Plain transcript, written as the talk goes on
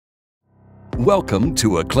Welcome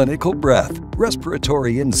to A Clinical Breath,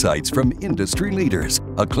 respiratory insights from industry leaders.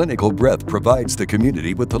 A Clinical Breath provides the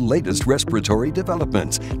community with the latest respiratory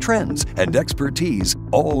developments, trends, and expertise,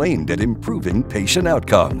 all aimed at improving patient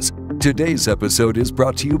outcomes. Today's episode is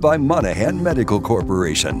brought to you by Monaghan Medical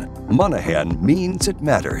Corporation. Monaghan means it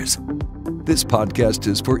matters. This podcast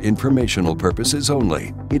is for informational purposes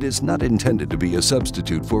only. It is not intended to be a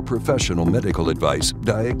substitute for professional medical advice,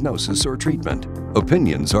 diagnosis, or treatment.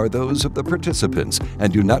 Opinions are those of the participants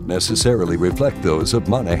and do not necessarily reflect those of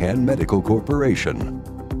Monaghan Medical Corporation.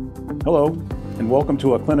 Hello, and welcome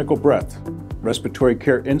to A Clinical Breath, respiratory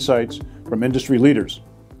care insights from industry leaders.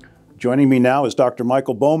 Joining me now is Dr.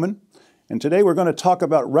 Michael Bowman, and today we're going to talk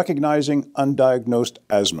about recognizing undiagnosed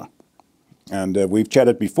asthma. And we've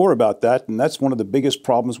chatted before about that, and that's one of the biggest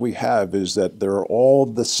problems we have is that there are all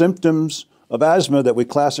the symptoms of asthma that we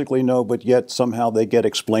classically know, but yet somehow they get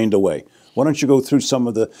explained away. Why don't you go through some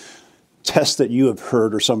of the tests that you have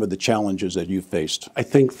heard or some of the challenges that you've faced? I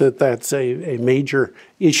think that that's a major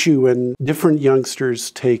issue, and different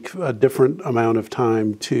youngsters take a different amount of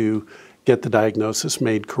time to get the diagnosis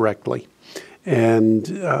made correctly. And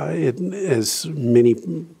as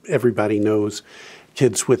everybody knows,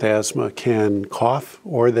 kids with asthma can cough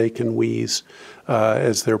or they can wheeze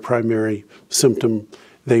as their primary symptom.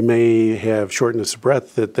 They may have shortness of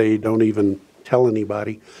breath that they don't even tell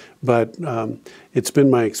anybody. But it's been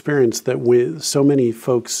my experience that with so many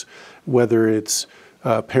folks, whether it's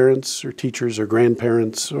parents or teachers or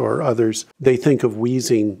grandparents or others, they think of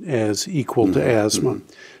wheezing as equal to asthma.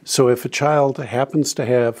 So if a child happens to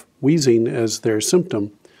have wheezing as their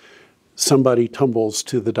symptom, somebody tumbles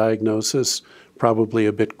to the diagnosis probably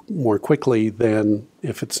a bit more quickly than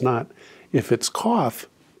if it's not. If it's cough,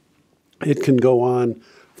 it can go on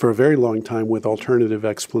for a very long time with alternative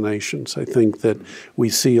explanations. I think that we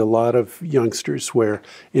see a lot of youngsters where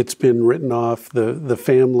it's been written off. The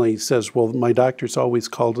family says, well, my doctor's always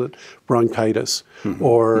called it bronchitis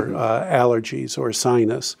or allergies or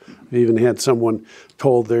sinus. I've even had someone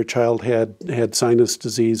told their child had sinus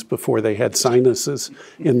disease before they had sinuses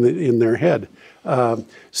in their head.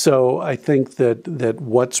 So I think that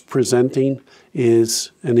what's presenting is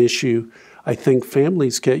an issue. I think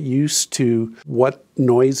families get used to what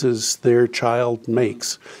noises their child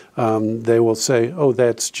makes. They will say, oh,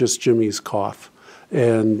 that's just Jimmy's cough.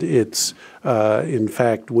 And it's, in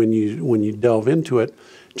fact, when you delve into it,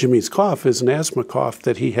 Jimmy's cough is an asthma cough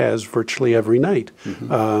that he has virtually every night.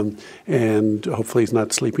 And hopefully he's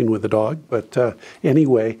not sleeping with a dog. But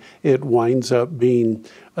anyway, it winds up being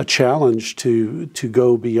a challenge to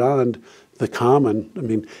go beyond the common. I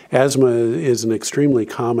mean, asthma is an extremely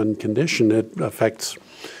common condition. It affects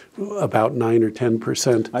about 9 or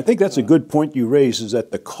 10%. I think that's a good point you raise, is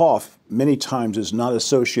that the cough many times is not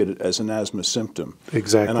associated as an asthma symptom.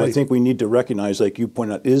 Exactly. And I think we need to recognize, like you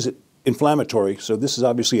pointed out, is it inflammatory? So this is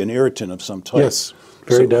obviously an irritant of some type. Yes,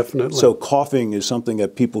 very definitely. So coughing is something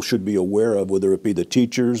that people should be aware of, whether it be the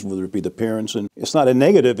teachers, whether it be the parents. And it's not a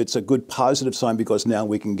negative, it's a good positive sign because now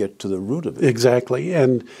we can get to the root of it. Exactly.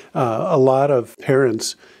 And a lot of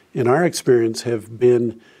parents, in our experience, have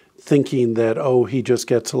been thinking that, oh, he just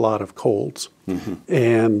gets a lot of colds.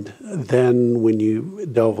 And then when you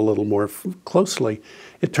delve a little more closely,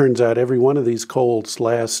 it turns out every one of these colds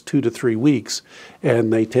lasts 2 to 3 weeks,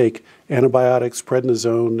 and they take antibiotics,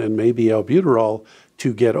 prednisone, and maybe albuterol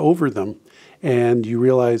to get over them. And you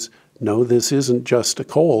realize, no, this isn't just a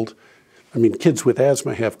cold. I mean, kids with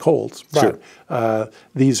asthma have colds, but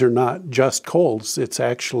these are not just colds. It's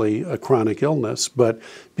actually a chronic illness. But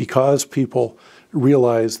because people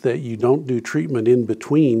realize that you don't do treatment in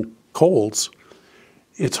between colds,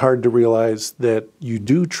 it's hard to realize that you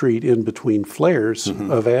do treat in between flares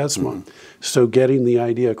of asthma. So getting the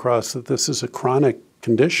idea across that this is a chronic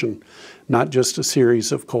condition, not just a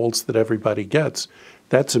series of colds that everybody gets,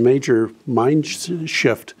 that's a major mind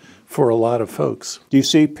shift for a lot of folks. Do you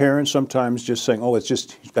see parents sometimes just saying, oh, it's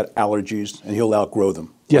just he's got allergies and he'll outgrow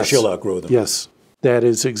them? Yes. Or she'll outgrow them. Yes. That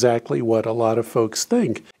is exactly what a lot of folks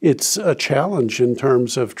think. It's a challenge in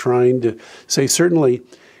terms of trying to say, certainly,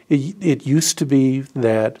 it used to be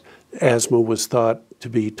that asthma was thought to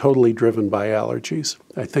be totally driven by allergies.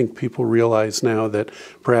 I think people realize now that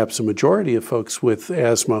perhaps a majority of folks with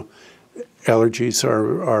asthma, allergies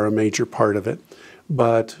are a major part of it.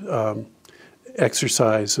 But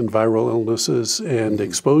exercise and viral illnesses and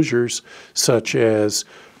exposures such as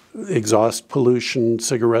exhaust pollution,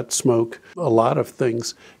 cigarette smoke, a lot of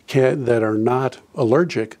things that are not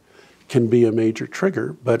allergic can be a major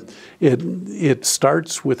trigger. But it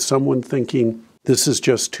starts with someone thinking This is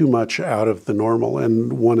just too much out of the normal.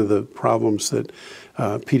 And one of the problems that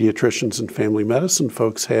pediatricians and family medicine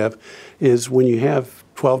folks have is when you have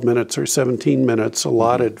 12 minutes or 17 minutes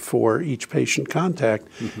allotted for each patient contact,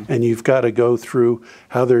 and you've got to go through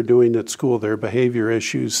how they're doing at school, their behavior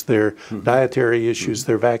issues, their dietary issues,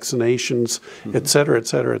 their vaccinations, et cetera, et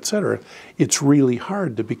cetera, et cetera. It's really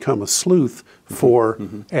hard to become a sleuth for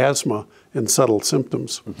asthma and subtle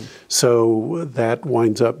symptoms. So that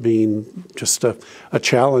winds up being just a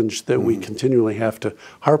challenge that we continually have to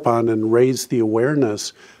harp on and raise the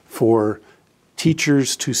awareness for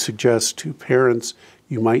teachers to suggest to parents,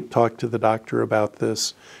 you might talk to the doctor about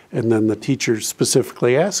this, and then the teacher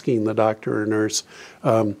specifically asking the doctor or nurse,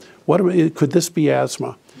 could this be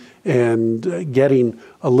asthma? And getting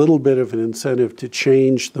a little bit of an incentive to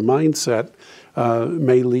change the mindset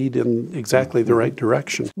may lead in exactly the right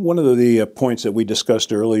direction. One of the points that we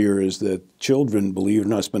discussed earlier is that children, believe it or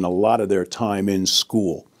not, spend a lot of their time in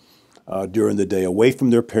school during the day, away from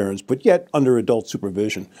their parents, but yet under adult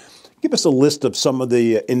supervision. Give us a list of some of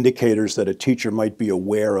the indicators that a teacher might be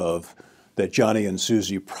aware of that Johnny and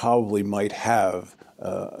Susie probably might have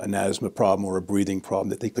an asthma problem or a breathing problem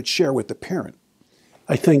that they could share with the parent.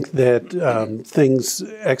 I think that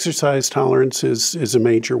exercise tolerance is a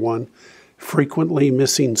major one. Frequently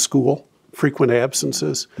missing school, frequent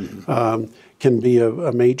absences can be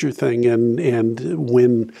a major thing. And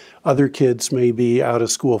when other kids may be out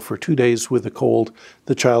of school for 2 days with a cold,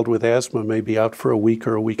 the child with asthma may be out for a week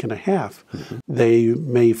or a week and a half. They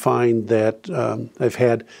may find that I've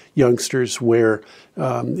had youngsters where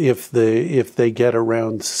if they get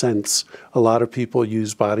around scents, a lot of people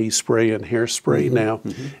use body spray and hairspray now.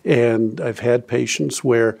 And I've had patients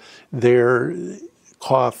where their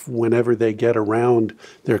cough whenever they get around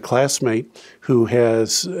their classmate who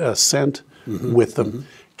has a scent with them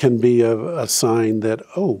can be a sign that,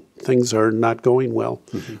 oh, things are not going well.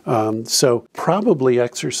 So probably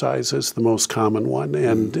exercise is the most common one,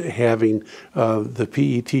 and having the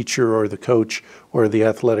PE teacher or the coach or the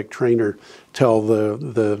athletic trainer tell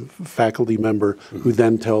the faculty member who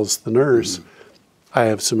then tells the nurse, I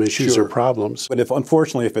have some issues or problems. But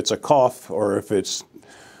unfortunately, if it's a cough or if it's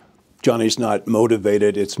Johnny's not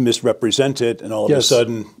motivated, it's misrepresented, and all of a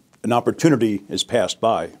sudden an opportunity is passed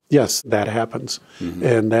by. Yes, that happens.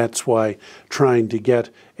 And that's why trying to get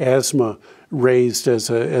asthma raised as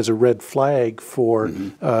a red flag for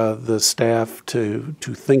the staff to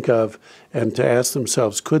think of and to ask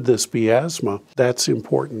themselves, could this be asthma? That's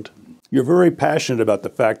important. You're very passionate about the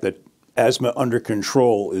fact that asthma under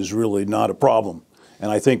control is really not a problem. And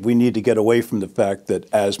I think we need to get away from the fact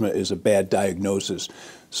that asthma is a bad diagnosis.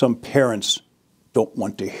 Some parents don't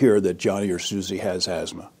want to hear that Johnny or Susie has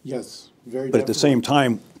asthma. Yes, very definitely. But at the same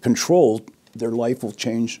time, controlled, their life will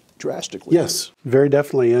change drastically. Yes, very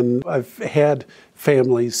definitely. And I've had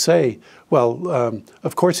families say, well,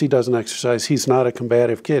 of course he doesn't exercise. He's not a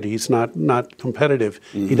combative kid. He's not competitive.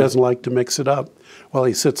 He doesn't like to mix it up. Well,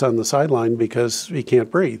 he sits on the sideline because he can't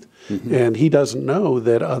breathe. And he doesn't know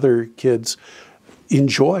that other kids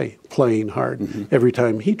enjoy playing hard. Every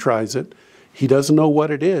time he tries it, he doesn't know what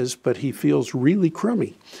it is, but he feels really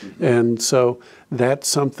crummy. And so that's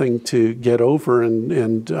something to get over.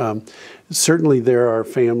 And certainly there are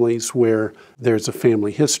families where there's a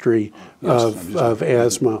family history of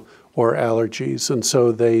asthma or allergies. And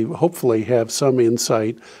so they hopefully have some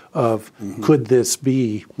insight of, could this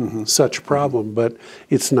be such a problem? But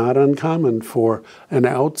it's not uncommon for an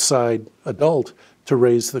outside adult to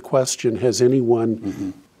raise the question, has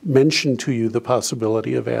anyone mentioned to you the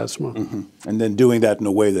possibility of asthma? And then doing that in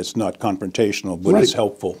a way that's not confrontational, but is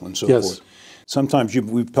helpful and so forth. Sometimes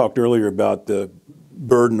we've talked earlier about the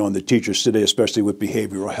burden on the teachers today, especially with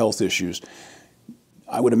behavioral health issues.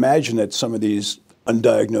 I would imagine that some of these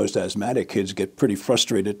undiagnosed asthmatic kids get pretty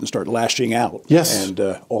frustrated and start lashing out. Yes. And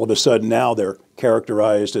all of a sudden now they're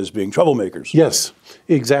characterized as being troublemakers. Yes,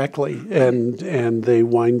 exactly. And they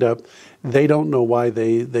wind up, they don't know why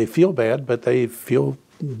they feel bad, but they feel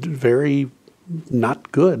very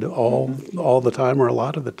not good all the time or a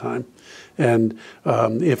lot of the time. And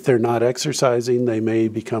if they're not exercising, they may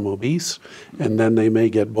become obese, and then they may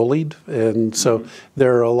get bullied. And so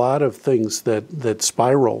there are a lot of things that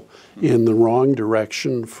spiral in the wrong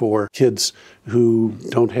direction for kids who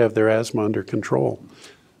don't have their asthma under control.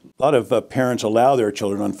 A lot of parents allow their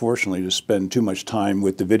children, unfortunately, to spend too much time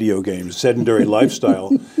with the video games, sedentary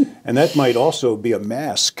lifestyle, and that might also be a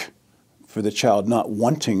mask for the child not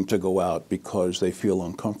wanting to go out because they feel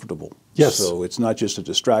uncomfortable. Yes. So it's not just a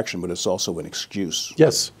distraction, but it's also an excuse.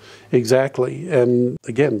 Yes, exactly. And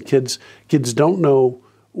again, kids don't know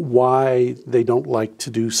why they don't like to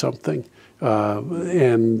do something.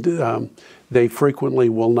 They frequently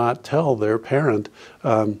will not tell their parent,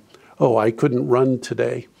 oh, I couldn't run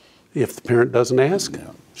today, if the parent doesn't ask.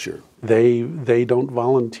 Yeah, sure. They don't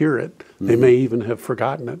volunteer it. They may even have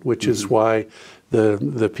forgotten it, which is why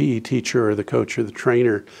the PE teacher or the coach or the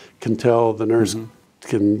trainer can tell the nurse,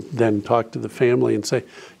 can then talk to the family and say,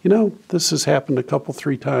 you know, this has happened a couple,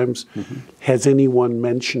 3 times. Has anyone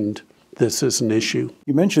mentioned this is an issue?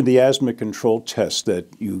 You mentioned the asthma control test that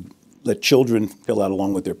you let children fill out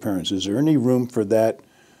along with their parents. Is there any room for that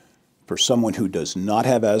for someone who does not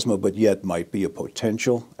have asthma but yet might be a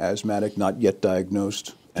potential asthmatic, not yet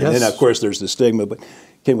diagnosed? And then, of course, there's the stigma, but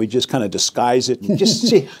can we just kind of disguise it and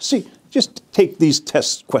just just take these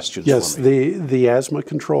test questions for me? Yes, the asthma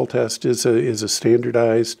control test is a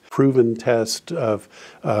standardized, proven test of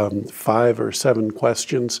 5 or 7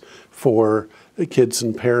 questions for kids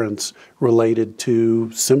and parents related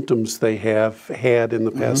to symptoms they have had in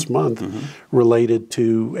the past month related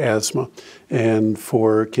to asthma. And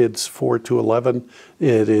for kids 4 to 11,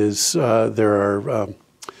 it is there are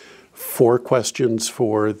 4 questions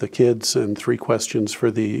for the kids and 3 questions for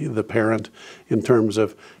the parent in terms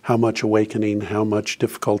of how much awakening, how much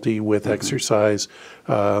difficulty with exercise,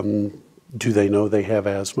 do they know they have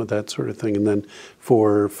asthma, that sort of thing. And then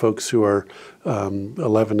for folks who are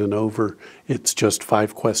 11 and over, it's just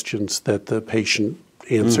 5 questions that the patient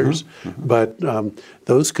answers. But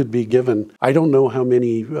those could be given. I don't know how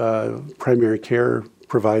many primary care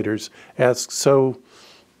providers ask, so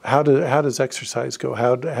how does exercise go?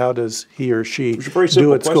 How does he or she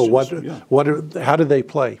do at school? How do they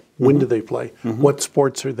play? When do they play? What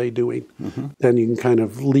sports are they doing? Then you can kind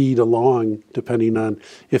of lead along depending on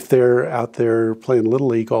if they're out there playing Little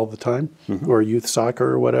League all the time or youth soccer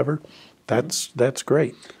or whatever. That's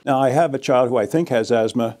great. Now, I have a child who I think has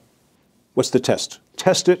asthma. What's the test?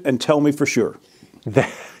 Test it and tell me for sure.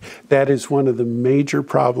 That is one of the major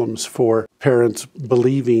problems for parents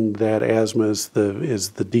believing that asthma is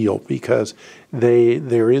the deal, because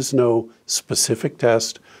there is no specific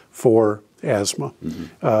test for asthma.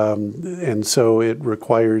 And so it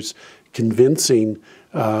requires convincing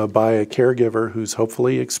by a caregiver who's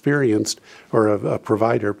hopefully experienced, or a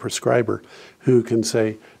provider, prescriber, who can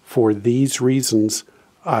say, for these reasons,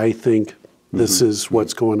 I think this is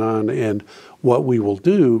what's going on. And what we will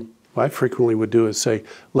do, I frequently would do, is say,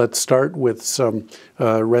 let's start with some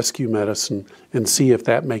rescue medicine and see if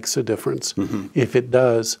that makes a difference. If it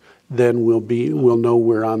does, then we'll know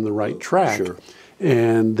we're on the right track. Sure.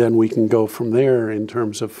 And then we can go from there in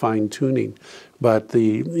terms of fine-tuning. But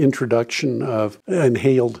the introduction of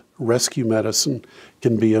inhaled rescue medicine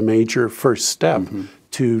can be a major first step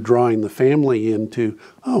to drawing the family into,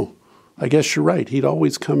 oh, I guess you're right. He'd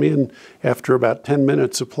always come in after about 10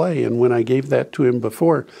 minutes of play, and when I gave that to him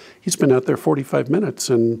before, he's been out there 45 minutes,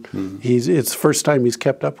 and it's the first time he's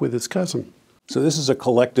kept up with his cousin. So this is a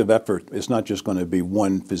collective effort. It's not just going to be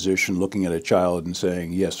one physician looking at a child and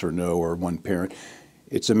saying yes or no, or one parent.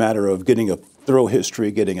 It's a matter of getting a thorough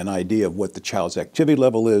history, getting an idea of what the child's activity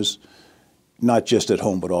level is, not just at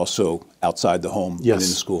home, but also outside the home and in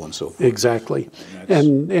school and so forth. Exactly.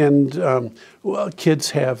 Well,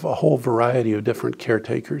 kids have a whole variety of different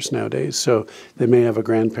caretakers nowadays. So they may have a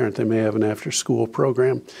grandparent, they may have an after-school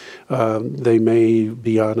program, they may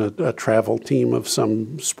be on a travel team of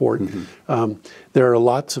some sport. There are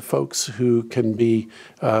lots of folks who can be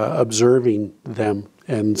observing them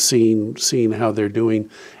and seeing how they're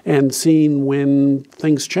doing and seeing when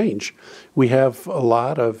things change. We have a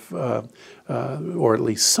lot of, or at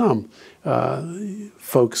least some,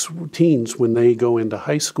 folks, teens, when they go into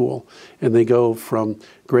high school and they go from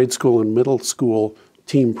grade school and middle school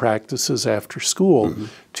team practices after school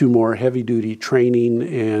to more heavy-duty training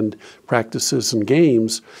and practices and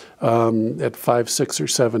games at 5, 6, or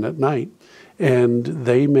 7 at night. And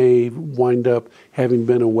they may wind up having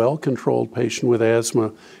been a well-controlled patient with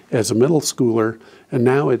asthma as a middle schooler, and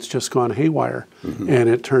now it's just gone haywire. And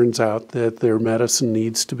it turns out that their medicine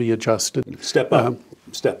needs to be adjusted. Step up.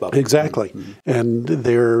 Step up. Exactly. And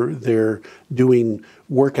they're doing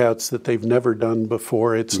workouts that they've never done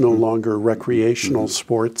before. It's no longer recreational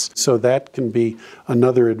sports. So that can be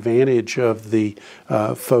another advantage of the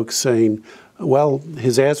folks saying, well,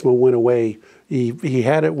 his asthma went away. He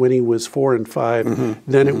had it when he was 4 and 5,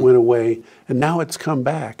 then it went away, and now it's come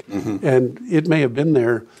back. And it may have been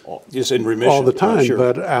there just in remission all the time,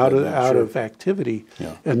 but out of activity.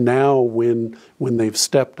 And now when they've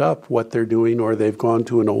stepped up what they're doing, or they've gone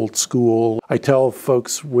to an old school, I tell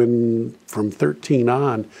folks from 13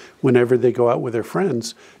 on, whenever they go out with their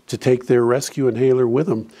friends, to take their rescue inhaler with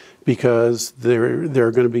them, because there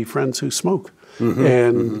are going to be friends who smoke.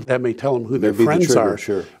 And that may tell them who their friends are,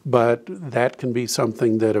 sure. But that can be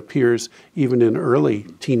something that appears even in early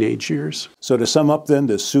teenage years. So to sum up then,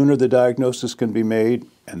 the sooner the diagnosis can be made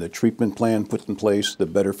and the treatment plan put in place, the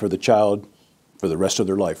better for the child for the rest of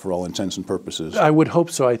their life, for all intents and purposes. I would hope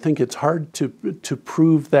so. I think it's hard to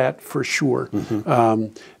prove that for sure.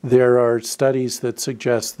 There are studies that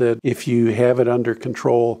suggest that if you have it under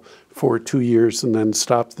control for 2 years and then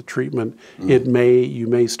stop the treatment, you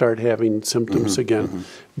may start having symptoms again.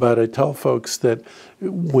 But I tell folks that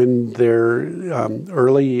when they're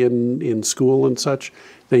early in school and such,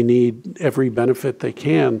 they need every benefit they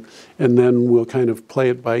can, and then we'll kind of play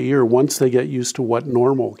it by ear. Once they get used to what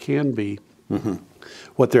normal can be,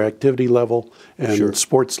 what their activity level and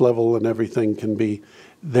sports level and everything can be,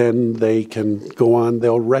 then they can go on.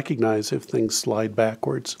 They'll recognize if things slide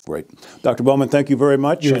backwards. Great. Dr. Bowman, thank you very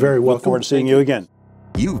much. You're very welcome. Look forward to seeing you again.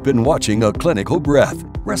 You've been watching A Clinical Breath,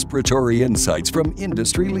 respiratory insights from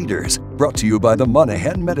industry leaders, brought to you by the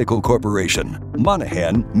Monaghan Medical Corporation.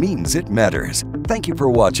 Monaghan means it matters. Thank you for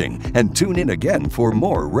watching, and tune in again for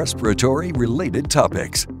more respiratory-related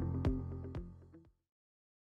topics.